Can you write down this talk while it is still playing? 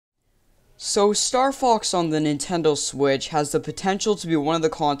So Star Fox on the Nintendo Switch has the potential to be one of the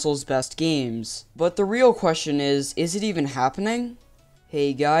console's best games. But the real question is it even happening?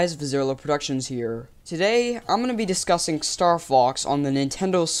 Hey guys, Vizerla Productions here. Today, I'm going to be discussing Star Fox on the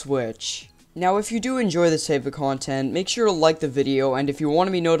Nintendo Switch. Now, if you do enjoy this type of content, make sure to like the video, and if you want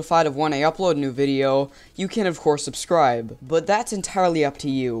to be notified of when I upload a new video, you can of course subscribe, but that's entirely up to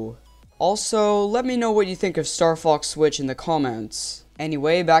you. Also, let me know what you think of Star Fox Switch in the comments.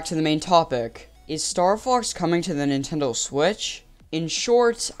 Anyway, back to the main topic. Is Star Fox coming to the Nintendo Switch? In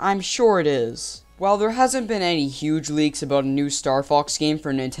short, I'm sure it is. While there hasn't been any huge leaks about a new Star Fox game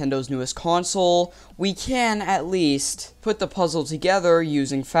for Nintendo's newest console, we can, at least, put the puzzle together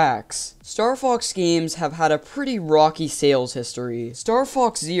using facts. Star Fox games have had a pretty rocky sales history. Star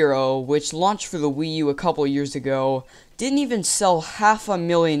Fox Zero, which launched for the Wii U a couple years ago, didn't even sell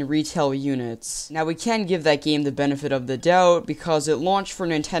 500,000 retail units. Now we can give that game the benefit of the doubt because it launched for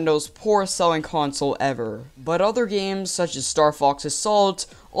Nintendo's poorest selling console ever. But other games, such as Star Fox Assault,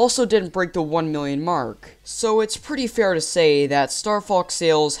 also didn't break the 1 million mark. So it's pretty fair to say that Star Fox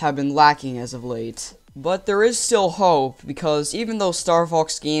sales have been lacking as of late. But there is still hope, because even though Star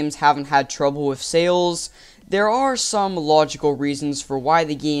Fox games haven't had trouble with sales, there are some logical reasons for why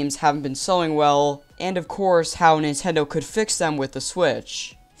the games haven't been selling well, and of course how Nintendo could fix them with the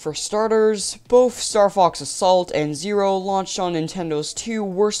Switch. For starters, both Star Fox Assault and Zero launched on Nintendo's two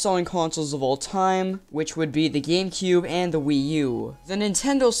worst-selling consoles of all time, which would be the GameCube and the Wii U. The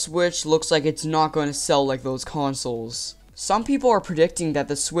Nintendo Switch looks like it's not going to sell like those consoles. Some people are predicting that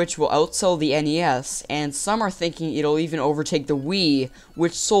the Switch will outsell the NES, and some are thinking it'll even overtake the Wii,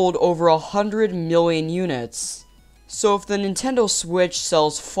 which sold over 100 million units. So if the Nintendo Switch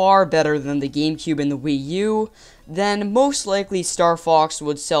sells far better than the GameCube and the Wii U, then most likely Star Fox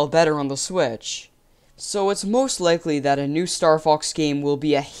would sell better on the Switch. So it's most likely that a new Star Fox game will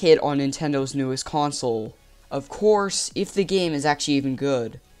be a hit on Nintendo's newest console. Of course, if the game is actually even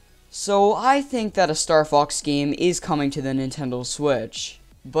good. So I think that a Star Fox game is coming to the Nintendo Switch.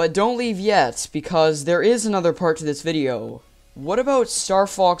 But don't leave yet, because there is another part to this video. What about Star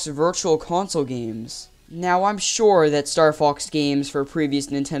Fox Virtual Console games? Now, I'm sure that Star Fox games for previous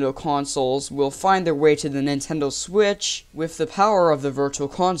Nintendo consoles will find their way to the Nintendo Switch with the power of the Virtual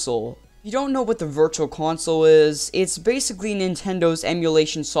Console. If you don't know what the Virtual Console is, it's basically Nintendo's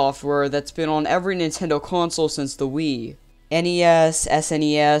emulation software that's been on every Nintendo console since the Wii. NES,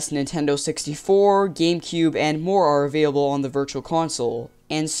 SNES, Nintendo 64, GameCube, and more are available on the Virtual Console.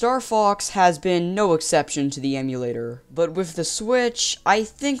 And Star Fox has been no exception to the emulator. But with the Switch, I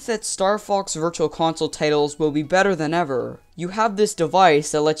think that Star Fox Virtual Console titles will be better than ever. You have this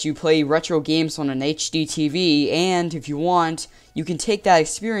device that lets you play retro games on an HD TV, and if you want, you can take that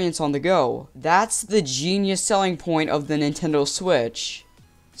experience on the go. That's the genius selling point of the Nintendo Switch.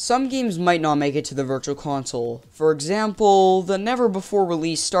 Some games might not make it to the Virtual Console. For example, the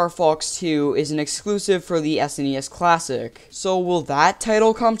never-before-released Star Fox 2 is an exclusive for the SNES Classic. So will that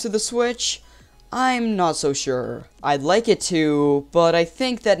title come to the Switch? I'm not so sure. I'd like it to, but I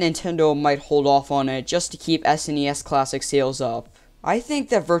think that Nintendo might hold off on it just to keep SNES Classic sales up. I think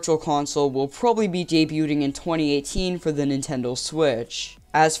that Virtual Console will probably be debuting in 2018 for the Nintendo Switch.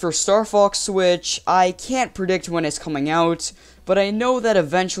 As for Star Fox Switch, I can't predict when it's coming out, but I know that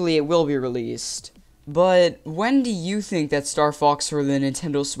eventually it will be released. But when do you think that Star Fox for the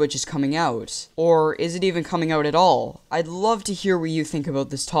Nintendo Switch is coming out? Or is it even coming out at all? I'd love to hear what you think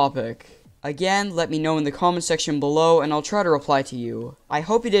about this topic. Again, let me know in the comment section below and I'll try to reply to you. I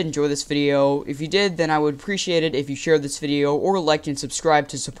hope you did enjoy this video. If you did, then I would appreciate it if you shared this video or liked and subscribed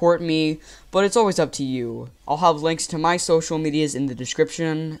to support me, but it's always up to you. I'll have links to my social medias in the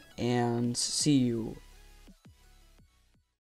description, and see you.